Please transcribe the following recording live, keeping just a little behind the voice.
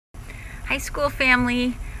High school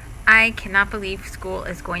family, I cannot believe school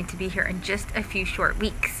is going to be here in just a few short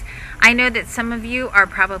weeks. I know that some of you are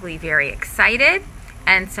probably very excited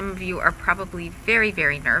and some of you are probably very,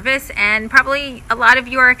 very nervous, and probably a lot of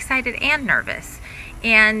you are excited and nervous.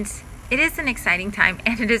 And it is an exciting time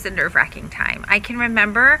and it is a nerve-wracking time. I can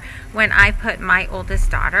remember when I put my oldest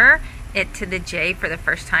daughter to the J for the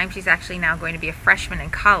first time. She's actually now going to be a freshman in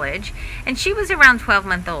college, and she was around 12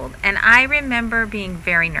 months old, and I remember being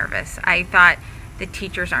very nervous. I thought the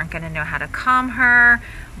teachers aren't going to know how to calm her.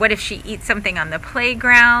 What if she eats something on the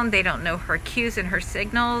playground? They don't know her cues and her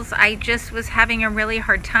signals. I just was having a really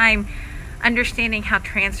hard time understanding how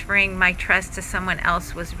transferring my trust to someone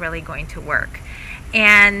else was really going to work.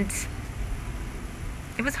 And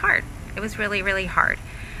it was hard. It was really, really hard.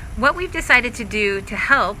 What we've decided to do to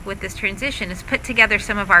help with this transition is put together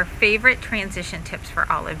some of our favorite transition tips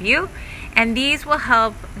for all of you. And these will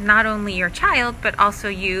help not only your child, but also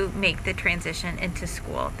you make the transition into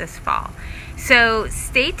school this fall. So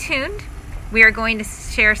stay tuned. We are going to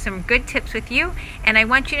share some good tips with you. And I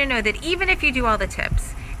want you to know that even if you do all the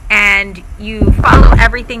tips and you follow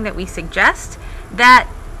everything that we suggest, that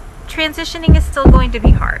transitioning is still going to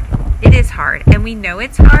be hard. It is hard, and we know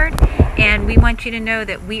it's hard, and we want you to know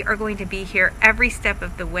that we are going to be here every step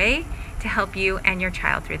of the way to help you and your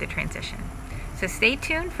child through the transition. So stay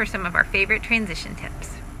tuned for some of our favorite transition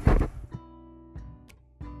tips.